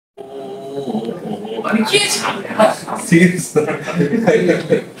अनि के छ सिरियस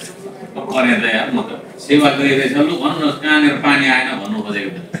परे त यार म त सेवा गरिरहेछ लु भन्नु न कहाँनिर पानी आएन भन्नु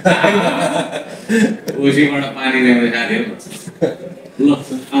खोजेको उसीबाट पानी ल्याउने साथीहरू ल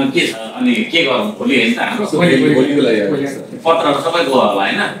के छ अनि के गरौँ भोलि होइन त हाम्रो भोलिको लागि पत्रहरू सबै गयो होला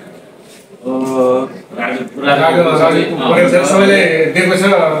होइन सबैले दिएको छ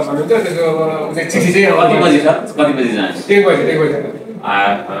भन्नुहुन्छ त्यसको चिठी चाहिँ कति बजी छ कति बजी जान्छ 1 बजी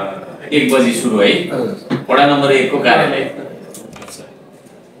 1 बजी सुरु है वडा नम्बर 1 को कार्यालय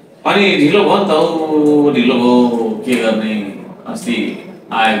अनि ढिलो भयो नि त ढिलो भयो के गर्ने अस्ति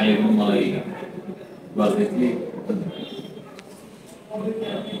आयोगले मलाई गर्दै थिए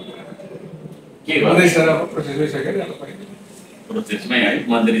के गर्ने प्रोसेसमै है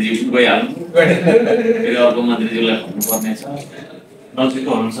मन्त्रीजी पनि गइहाल्नु फेरि अर्को मन्त्रीज्यूलाई भन्नुपर्ने छ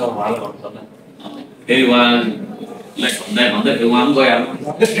नजिकको हुनुहुन्छ उहाँलाई भन्नुपर्छ फेरि उहाँलाई भन्दै भन्दै फेरि उहाँ पनि गइहाल्नु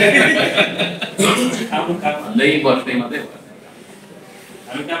भन्दै बस्दै मात्रै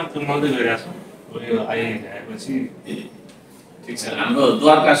हामी काम पुर्याउँदै गइरहेको छौँ यो आइआएपछि ठिक छ हाम्रो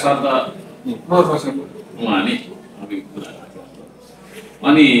द्वारका सर त उहाँ नि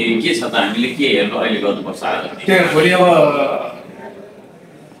अनि के छ त हामीले के हेर्नु अहिले गर्नुपर्छ भोलि अब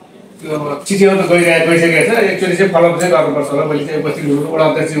चिठीहरू त गइसकेको छ एकचोटि चाहिँ फलोअप चाहिँ गर्नुपर्छ होला भोलि चाहिँ उपस्थित हुनु वडा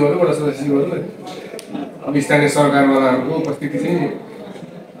अध्यक्षहरू वडा सदस्यहरू अब स्थानीय सरकारवालाहरूको उपस्थिति चाहिँ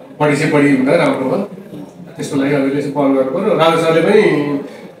बढी चाहिँ बढी हुँदा राम्रो हो त्यसको लागि हामीले चाहिँ पहल गर्नु पर्यो राजु सरले पनि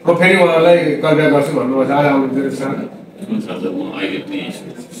म फेरि उहाँलाई कल्पना गर्छु भन्नुभएको छ आज आउनुहुन्छ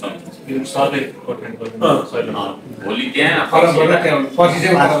भोलि त्यहाँ पछि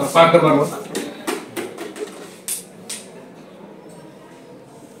चाहिँ 5 नम्बरमा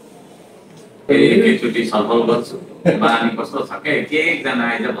एकैचोटि छलफल गर्छु बानी कस्तो छ के एकजना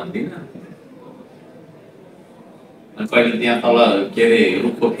आइज भन्दिनँ अनि कहिले त्यहाँ तल के अरे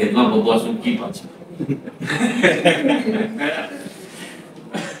रुखको फेदमा बस्नु के भन्छ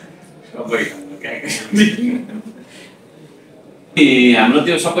हाम्रो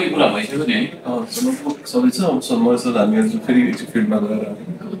त्यो सबै कुरा भइसक्यो नि है सबै छ समयसँग हामीहरू फेरि एकचोटि फिल्डमा गएर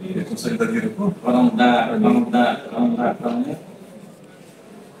सहितको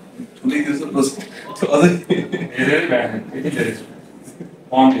ठुलै अझै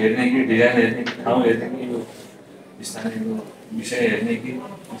फर्म हेर्ने कि डिजाइन हेर्ने कि ठाउँ हेर्ने कि यो स्थानीयको विषय हेर्ने कि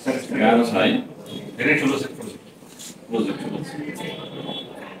गाह्रो छ है धेरै ठुलो छ प्रोजेक्ट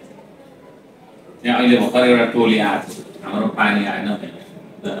यहाँ अहिले भर्खर एउटा टोली आएको हाम्रो पानी आएन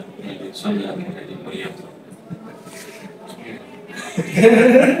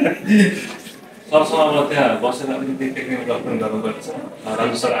सरसँग त्यहाँ बसेर अलिकति टेक्निकल डक्टर गर्नुपर्छ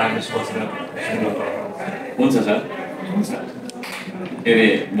राजु सर आएपछि बसेर हुन्छ सर के अरे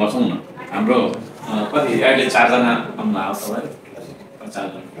बसौँ न हाम्रो कति अहिले 4 जना आउनु आउँछ है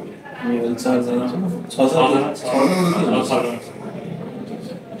 4 जना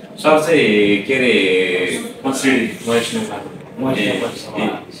सर चाहिँ के अरे श्री महेश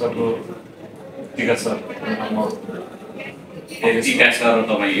सरको टिका सर टिका सर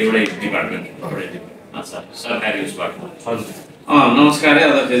तपाईँ एउटै डिपार्टमेन्ट अच्छा सरकारी उसबाट हजुर नमस्कार है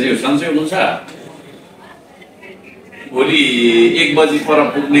अध्यक्षज्यू सन्चै हुनुहुन्छ भोलि 1 बजी पर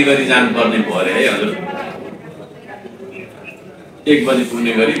पुग्ने गरी जानुपर्ने भयो अरे है हजुर 1 बजी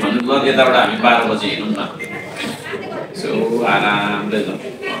पुग्ने गरी भन्नु ल यताबाट हामी 12 बजी हिँडौँ न सो आरामले जाउँ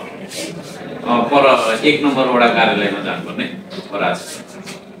पर 1 नम्बर वडा कार्यालयमा जानुपर्ने पराज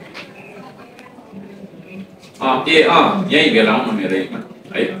यहीँ भेला आउनु मेरैमा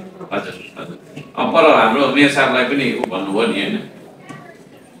है हजुर हजुर पर हाम्रो मेयर साहबलाई पनि भन्नुभयो नि होइन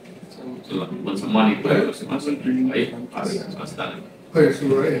भन्छ मनी पुऱ्याएको छु है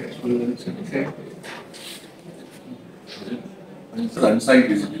हामी साइड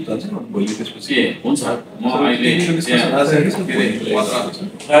भिजिट जान्छौँ भोलि त्यसपछि हुन्छ म अहिले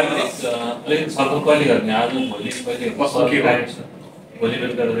छलफल कहिले गर्ने आज भोलि कहिले भोलि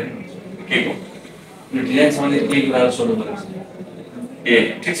बेलुका के को यो डिजाइनसँगले केही कुराहरू सोध्नु परेको छ ए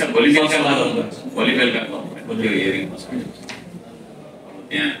ठिक छ भोलि बेलुका भोलि हेरिङ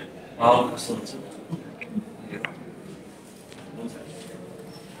त्यहाँ कस्तो हुन्छ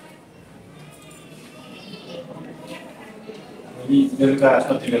बेलुका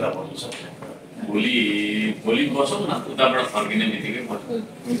कति बेला भन्नु छ भोलि बसौँ न उताबाट फर्किने बित्तिकै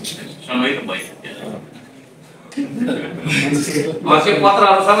समय त भइसक्यो त्यो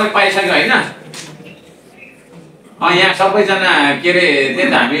पत्रहरू सबै पाइसक्यो होइन यहाँ सबैजना के अरे त्यही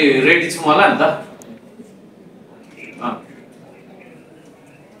त हामी रेडी छौँ होला नि त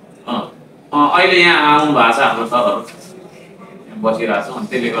अहिले यहाँ आउनु भएको छ हाम्रो सरहरू बसिरहेको छौँ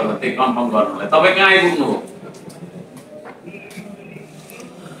त्यसले गर्दा त्यही कन्फर्म गर्नुलाई तपाईँ कहाँ आइपुग्नु हो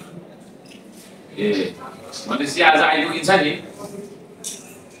ए भनेपछि आज आइपुगिन्छ नि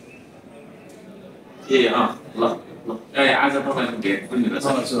ए ल ल आज तपाईँको भेट पनि रहेछ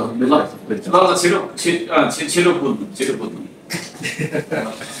ल छिटो कुद्नु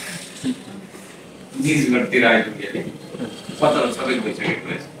निजगढतिर आइपुग्यो अरे पत्र सबै भइसकेको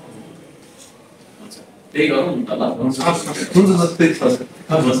रहेछ त्यही गरौँ न त ल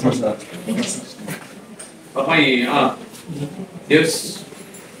तपाईँ देश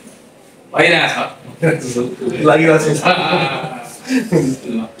भइरहेछ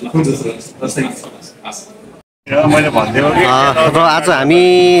र आज हामी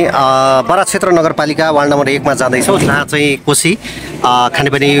बराक क्षेत्र नगरपालिका वार्ड नम्बर 1 मा जाँदैछौँ जहाँ चाहिँ कोशी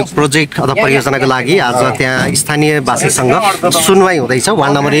खानेपानी प्रोजेक्ट अथवा परियोजनाको लागि आज त्यहाँ स्थानीयवासीसँग सुनवाई हुँदैछ।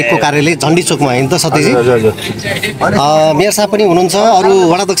 वार्ड नम्बर 1 को कार्यालय झन्डी चोकमा होइन त सतीजी? मेयर साहब पनि हुनुहुन्छ, अरू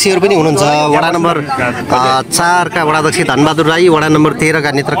वडाध्यक्षहरू पनि हुनुहुन्छ। वडा नम्बर 4 का वडाध्यक्ष धनबहादुर राई, वडा नम्बर 13 का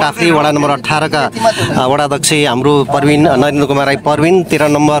नेत्र काफ्ले, वडा नम्बर 18 का वडाध्यक्ष हाम्रो परविन नरेन्द्र कुमार राई परविन, 13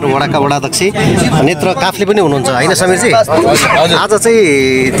 नम्बर वडाका वडाध्यक्ष नेत्र काफ्ले पनि हुनुहुन्छ हैन समीरजी? आज चाहिँ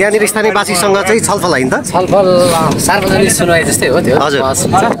त्यहाँनिर स्थानीयवासीसँग चाहिँ छलफल हैन त? छलफल सार्वजनिक सुनवाई जस्तै हो त्यो। हजुर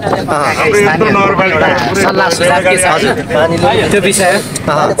सल्लाह सुझाव के छ त्यो विषय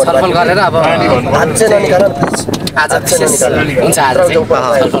छलफल गरेर अब आज विशेष हुन्छ। आज चाहिँ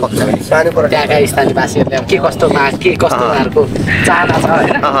त्यहाँका स्थानीयवासीहरूले के कस्तो माग के कस्तो उहाँहरूको चाहना छ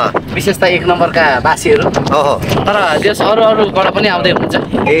होइन, विशेष त 1 नम्बरका वासीहरू तर त्यस अरूबाट पनि आउँदै हुन्छ।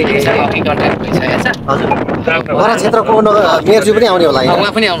 बराक क्षेत्रको मेयरज्यू पनि आउने होला?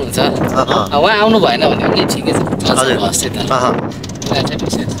 उहाँ पनि आउनुहुन्छ। उहाँ आउनु भएन भने पनि ठिकै छ।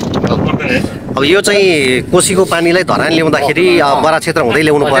 अब यो चाहिँ कोशीको पानीलाई धरान ल्याउँदाखेरि बराक क्षेत्र हुँदै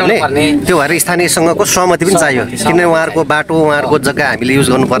ल्याउनु पर्ने, त्यो भएर स्थानीयसँगको सहमति पनि चाहियो किनभने उहाँहरूको बाटो उहाँहरूको जग्गा हामीले युज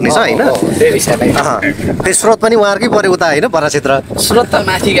गर्नुपर्ने छ होइन। त्यो स्रोत पनि उहाँहरूकै पऱ्यो उता होइन बराक क्षेत्र? स्रोत त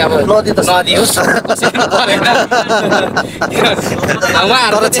माथि अब नदी हो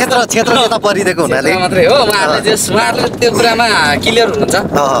तर क्षेत्र यता परिदिएको हुनाले मात्रै हो। उहाँहरूले त्यो कुरामा क्लियर हुनुहुन्छ।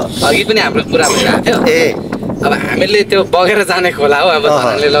 अघि पनि हाम्रो कुरा भइरहेको थियो। अब हामीले त्यो बगेर जाने खोला हो, अब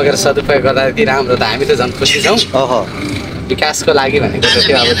धनले लगेर सदुपयोग गर्दाखेरि राम्रो त हामी त झन् खुसी छौँ। विकासको लागि भनेको त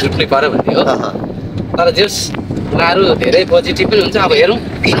त्यो अब जुट्नै पर्यो भन्ने हो। तर जस उहाँहरू धेरै पोजिटिभ पनि हुन्छ। अब हेरौँ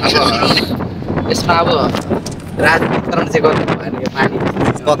यसमा अब राजनीतिकरण चाहिँ गर्नु भएन यो पानी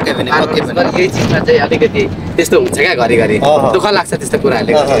यही चिजमा चाहिँ अलिकति त्यस्तो हुन्छ क्या घरिघरि दुःख लाग्छ त्यस्तो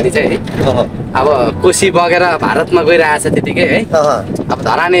कुराहरूले गर्दाखेरि चाहिँ। अब कोशी बगेर भारतमा गइरहेछ त्यतिकै है। अब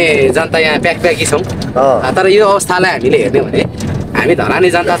धराने जनता यहाँ प्याकी छौँ तर यो अवस्थालाई हामीले हेर्ने भने हामी धराने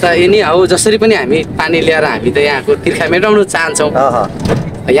जनता त यही नै हो। जसरी पनि हामी पानी ल्याएर हामी त यहाँको तिर्खा मेटाउनु चाहन्छौँ।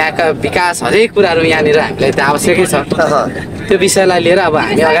 यहाँका विकास हरेक कुराहरू यहाँनिर हामीलाई त आवश्यकै छ। त्यो विषयलाई लिएर अब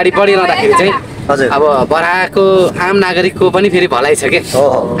हामी अगाडि बढिरहँदाखेरि चाहिँ अब बराकको आम नागरिकको पनि फेरि भलाइ छ के।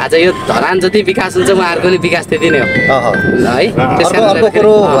 आज यो धरान जति विकास हुन्छ उहाँहरूको पनि विकास त्यति नै हो है। अर्को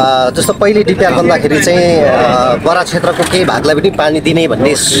कुरो जस्तो पहिले डिपिआर बन्दाखेरि चाहिँ बराक क्षेत्रको केही भागलाई पनि पानी दिने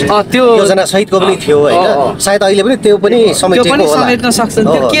भन्ने त्यो योजना सहितको पनि थियो होइन। सायद अहिले पनि त्यो पनि समेट्न सक्छन्।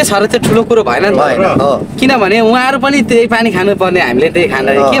 त्यो के छ र त्यो ठुलो कुरो भएन नि त, किनभने उहाँहरू पनि त्यही पानी खानुपर्ने हामीले त्यही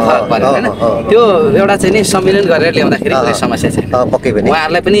खाँदाखेरि के फरक पर्यो होइन। त्यो एउटा चाहिँ नि सम्मेलन गरेर ल्याउँदाखेरि कुनै समस्या छैन।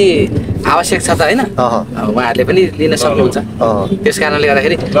 उहाँहरूलाई पनि आवश्यक छ त होइन, उहाँहरूले पनि लिन सक्नुहुन्छ। त्यस कारणले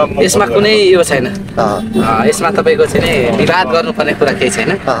गर्दाखेरि यसमा कुनै यो छैन। यसमा तपाईँको चाहिँ नि विवाद गर्नुपर्ने कुरा केही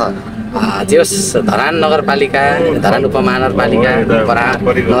छैन। जे होस् धरान नगरपालिका धरान उपमहानगरपालिका बराक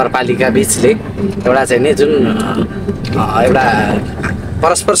नगरपालिका बिचले एउटा चाहिँ नि जुन एउटा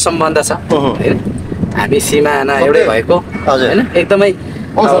परस्पर सम्बन्ध छ होइन, हामी सिमाना एउटै भएको होइन, एकदमै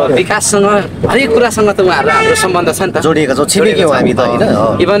विकाससँग हरेक कुरासँग त उहाँहरू हाम्रो सम्बन्ध छ नि त, जोडिएको छ, छिमेकी हो हामी त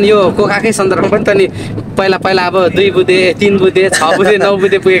होइन। इभन यो कोकाकै सन्दर्भमा पनि त नि पहिला अब 2 बुधे 3 बुधे 6 बुधे 9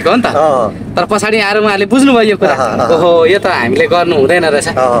 बुधे पुगेको हो नि त। तर पछाडि आएर उहाँहरूले बुझ्नुभयो यो कुरा, ओहो यो त हामीले गर्नु हुँदैन रहेछ।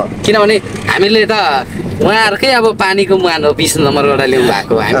 किनभने हामीले त उहाँहरूकै अब पानीको मुहान हो 20 नम्बरबाट ल्याउनु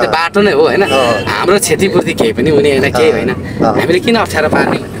भएको, हामी त बाटो नै हो होइन। हाम्रो क्षतिपूर्ति केही पनि हुने होइन, केही होइन। हामीले किन अप्ठ्यारो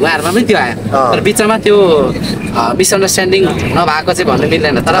पार्ने, उहाँहरूमा पनि त्यो आयो। तर बिचमा त्यो मिसअन्डरस्ट्यान्डिङ नभएको चाहिँ भन्नु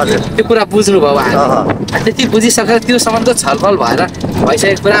मिल्दैन। तर त्यो कुरा बुझ्नुभयो उहाँहरूले, त्यति बुझिसकेर त्यो सम्बन्ध छलफल भएर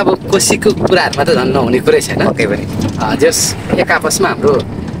भइसकेको कुरा अब कोशीको कुराहरूमा त झन् नहुने कुरै छैन। जस एक आपसमा हाम्रो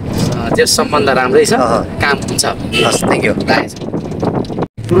जस सम्बन्ध राम्रै छ, काम हुन्छ। Thank you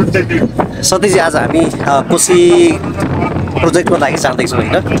Satiji. आज हामी कोशी प्रोजेक्टको लागि जाँदैछौँ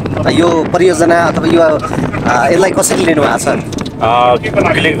होइन। यो परियोजना अथवा यो यसलाई कसरी लिनु भएको छ?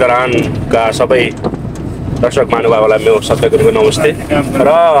 क्लिक धरानका सबै दर्शक महानुभावलाई मेरो सत्यको नमस्ते। र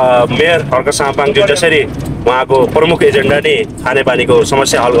मेयर खड्ग साम्पाङज्यू जसरी उहाँको प्रमुख एजेन्डा नै खानेपानीको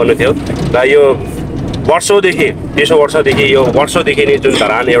समस्या हल गर्नु थियो र यो वर्षौँदेखि 20 वर्षदेखि यो वर्षौँदेखि नै जुन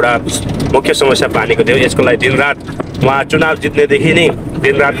धरान एउटा मुख्य समस्या पानीको थियो, यसको लागि दिनरात उहाँ चुनाव जित्नेदेखि नै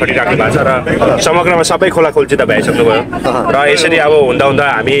दिनरात खटिराख्नु भएको छ र समग्रमा सबै खोलाखोल्ची त भइसक्नुभयो र यसरी अब हुँदा हुँदा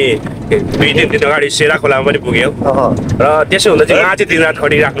हामी 2-3 दिन अगाडि सेरा खोलामा पनि पुग्यौँ र त्यसो हुँदा चाहिँ उहाँ चाहिँ दिनरात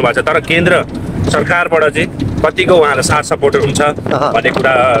खटिराख्नु भएको छ। तर केन्द्र सरकारबाट चाहिँ कतिको उहाँलाई साथ सपोर्टर हुन्छ भन्ने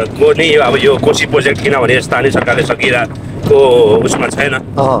कुराको नै यो अब यो कोशी प्रोजेक्ट, किनभने स्थानीय सरकारले सकिरहेको उसमा छैन,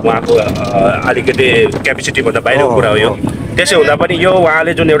 उहाँको अलिकति क्यापेसिटीभन्दा बाहिरको कुरा हो यो। त्यसै हुँदा पनि यो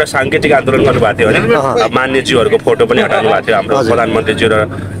उहाँले जुन एउटा साङ्केतिक आन्दोलन गर्नुभएको थियो भने मान्यज्यूहरूको फोटो पनि हटाउनु भएको थियो, हाम्रो प्रधानमन्त्रीज्यू र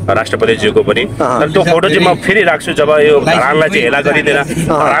राष्ट्रपतिज्यूको पनि। तर त्यो फोटो चाहिँ म फेरि राख्छु जब यो धरानलाई चाहिँ हेला गरिदिएर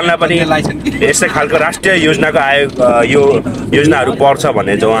धरानलाई पनि यस्तै खालको राष्ट्रिय योजनाको यो योजनाहरू पर्छ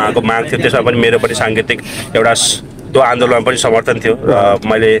भन्ने जो उहाँको माग थियो, त्यसमा पनि मेरो पनि साङ्केतिक एउटा त्यो आन्दोलनमा पनि समर्थन थियो र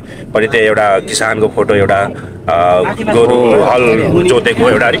मैले पनि त्यही एउटा किसानको फोटो, एउटा गोरु हल जोतेको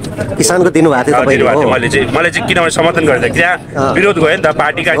एउटा किसानको दिनुभएको थियो। मैले चाहिँ किनभने समर्थन गरेको थिएँ, त्यहाँ विरोध गयो नि त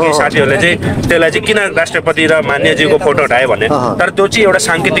पार्टीका केही साथीहरूले चाहिँ त्यसलाई चाहिँ किन राष्ट्रपति र मान्यज्यूको फोटो हटायो भन्ने। तर त्यो चाहिँ एउटा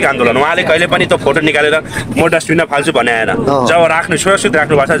साङ्केतिक आन्दोलन, उहाँले कहिले पनि त्यो फोटो निकालेर म डस्टबिनमा फाल्छु भने आएन। जब राख्नु सुरक्षित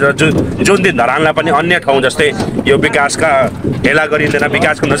राख्नु भएको छ, जुन दिन धरानलाई पनि अन्य ठाउँ जस्तै यो विकासका हेला गरिँदैन,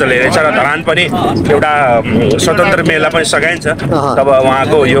 विकासको नजरले हेरेछ र धरान पनि एउटा स्वतन्त्र मेला पनि सघाइन्छ, तब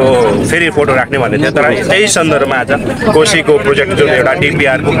उहाँको यो फेरि फोटो राख्ने भन्ने थियो। तर त्यही सन्दर्भमा आज कोशीको प्रोजेक्ट जुन एउटा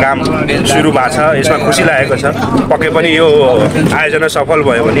डिपिआरको काम सुरु भएको छ, यसमा खुसी लागेको छ। पक्कै पनि यो आयोजना सफल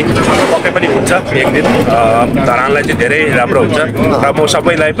भयो भने पक्कै पनि हुन्छ एक दिन, धरानलाई चाहिँ धेरै राम्रो हुन्छ र म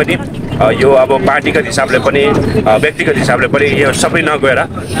सबैलाई पनि यो अब पार्टीगत हिसाबले पनि व्यक्तिगत हिसाबले पनि यो सबै नगएर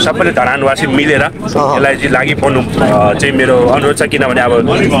सबैले धरानवासी मिलेर यसलाई चाहिँ लागि पर्नु चाहिँ मेरो अनुरोध छ। किनभने अब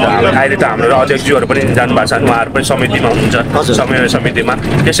अहिले त हाम्रो अध्यक्षज्यूहरू पनि जानुभएको छ, उहाँहरू पनि समितिमा हुनुहुन्छ, समन्वय समितिमा।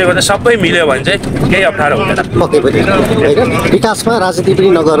 त्यसै गर्दा सबै मिल्यो भने चाहिँ केही अप्ठ्यारो हुँदैन। पक्कै पनि होइन, विकासमा राजनीति पनि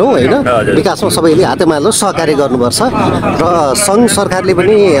नगरौँ होइन, विकासमा सबैले हातेमालो सहकार्य गर्नुपर्छ र सङ्घ सरकारले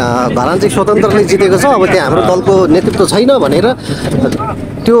पनि धरान चाहिँ स्वतन्त्रले जितेको छ, अब त्यहाँ हाम्रो दलको नेतृत्व छैन भनेर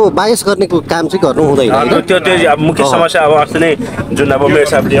त्यो बायस गर्ने काम चाहिँ गर्नु हुँदैन। त्यो मुख्य समस्या अब अस्ति नै जुन अब मेरो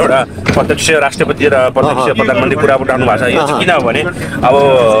साहबले एउटा प्रत्यक्ष राष्ट्रपति र प्रत्यक्ष प्रधानमन्त्री कुरा उठाउनु भएको छ, यो चाहिँ किनभने अब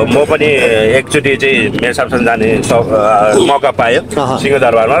म पनि एकचोटि चाहिँ मेरो साहबसँग जाने मौका पायो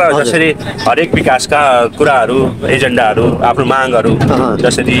सिंहदरबारमा र जसरी हरेक विकासका कुराहरू, एजेन्डाहरू, आफ्नो मागहरू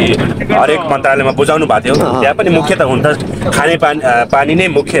जसरी हरेक मन्त्रालयमा बुझाउनु भएको थियो, त्यहाँ पनि मुख्य त हुन त खाने पानी नै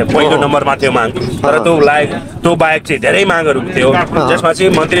मुख्य पहिलो नम्बरमा थियो माग। तर त्यो बाहेक चाहिँ धेरै मागहरू थियो, जसमा चाहिँ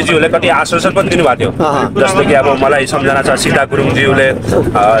मन्त्रीज्यूले कति आश्वासन पनि दिनुभएको थियो। जस्तो कि अब मलाई सम्झना छ सीता गुरुङज्यूले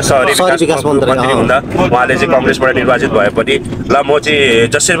सहरी विकास मन्त्री हुँदा उहाँले चाहिँ कङ्ग्रेसबाट निर्वाचित भए पनि ल म चाहिँ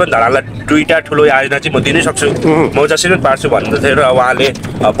जसरी पनि धरानलाई 2टा ठुलो आयोजना चाहिँ म दिनै सक्छु, म जसरी पनि पार्छु भन्दै र उहाँले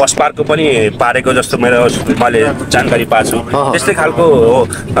बस पार्कको पनि पारेको जस्तो मैले जानकारी पाएको छु। त्यस्तै खालको हो।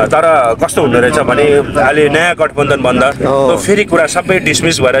 तर कस्तो हुँदो रहेछ भने अहिले नयाँ गठबन्धन बन्दा त्यो फेरि कुरा सबै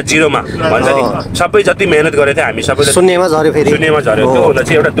डिसमिस भएर जिरोमा भन्छ नि, सबै जति मेहनत गरेको थियो हामी सबैले शून्यमा झऱ्यो। त्यो हुँदा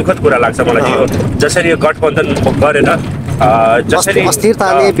चाहिँ एउटा दुःखद कुरा लाग्छ मलाई यो जसरी यो गठबन्धन गरेर जसरी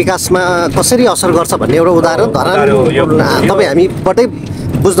अस्थिरताले विकासमा कसरी असर गर्छ भन्ने एउटा उदाहरण धरान तपाईँ हामीबाटै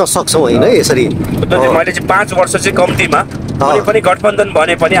बुझ्न सक्छौँ होइन। यसरी मैले चाहिँ 5 वर्ष चाहिँ कम्तीमा कुनै पनि गठबन्धन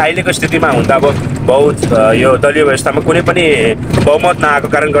भने पनि अहिलेको स्थितिमा हुँदा अब बहुत यो दलीय व्यवस्थामा कुनै पनि बहुमत नआएको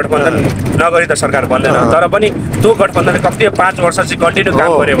कारण गठबन्धन नगरी त सरकार बन्दैन। तर पनि त्यो गठबन्धनले कति 5 वर्ष चाहिँ कन्टिन्यू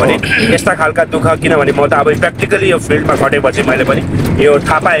काम गर्यो भने यस्ता खालका दुःख, किनभने म त अब प्र्याक्टिकली यो फिल्डमा खटेपछि मैले पनि यो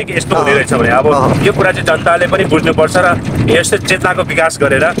थाहा पाएँ कि यस्तो हुने रहेछ भने अब यो कुरा चाहिँ जनताले पनि बुझ्नुपर्छ र यस्तै चेतनाको विकास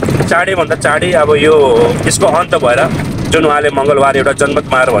गरेर चाँडैभन्दा चाँडै अब यो यसको अन्त भएर जुन उहाँले मङ्गलबार एउटा जनमत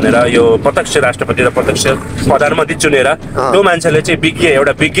मार भनेर यो प्रत्यक्ष राष्ट्रपति र प्रत्यक्ष प्रधानमन्त्री चुनेर त्यो मान्छेले चाहिँ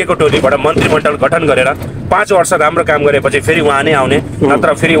एउटा विज्ञको टोलीबाट मन्त्रीमण्डल गठन गरेर 5 वर्ष राम्रो काम गरेपछि फेरि उहाँ नै आउने,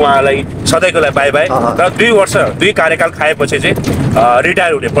 नत्र फेरि उहाँलाई सधैँको लागि बाई बाई र 2 वर्ष 2 कार्यकाल खाएपछि चाहिँ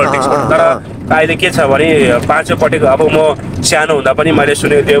रिटायर हुने पोलिटिक्सबाट। तर अहिले के छ भने 5औँ पटक अब म सानो हुँदा पनि मैले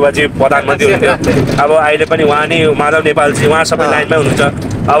सुनेको देवबाजी प्रधानमन्त्री हुनुहुन्थ्यो, अब अहिले पनि उहाँ नै माधव नेपालजी उहाँ सबै लाइनमै हुनुहुन्छ।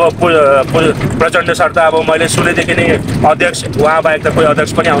 अब प्रचण्ड सर त अब मैले सुनेदेखि नै अध्यक्ष, उहाँ बाहेक त कोही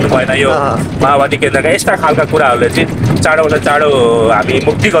अध्यक्ष पनि आउनु भएन यो माओवादी केन्द्रका। यस्ता खालका कुराहरूले चाहिँ चाँडोभन्दा चाँडो हामी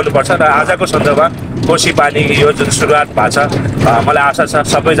मुक्ति गर्नुपर्छ र आजको सन्दर्भमा कोशी पानी यो जुन सुरुवात भएको छ, मलाई आशा छ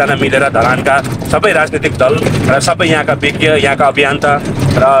सबैजना मिलेर धरानका सबै राजनीतिक दल र सबै यहाँका विज्ञ, यहाँका अभियन्ता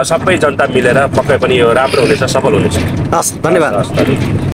र सबै जनता मिलेर पक्कै पनि यो राम्रो हुनेछ, सफल हुनेछ। हस्, धन्यवाद।